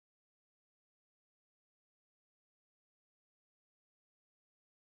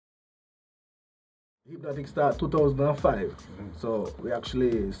Hypnotik start 2005, so we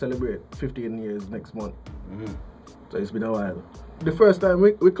actually celebrate 15 years next month. So it's been a while. The first time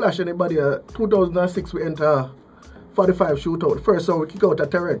we clash anybody, 2006 we enter 45 shootout. The first song we kick out a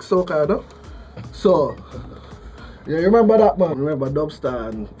Terex, Soca, no? So, yeah, you remember that, man? Remember Dubstar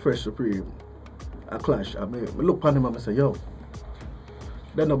and Fresh Supreme, a clash. I mean, I look at him and I say, yo,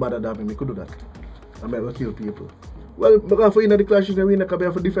 there's no bother that me could do that. I'm going to kill people. Well, because for the clashes, we have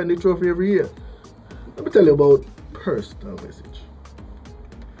to defend the trophy every year. Let me tell you about personal message.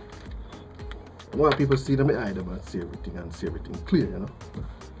 I want people to see them eye them and see everything clear, you know.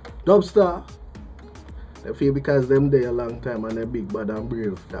 Dubstar, they feel because them there a long time and they're big, bad and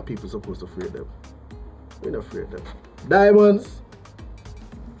brave that people supposed to fear them. We're not afraid of them. Diamonds,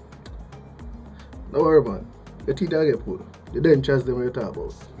 don't worry, man. Your teeth are get pulled. You didn't trust them when you talk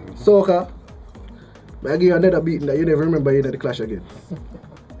about. Soca, I give you another beating that you never remember in the clash again.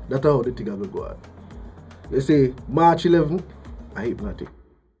 That's how the thing will go on. They say March 11, I Hypnotik.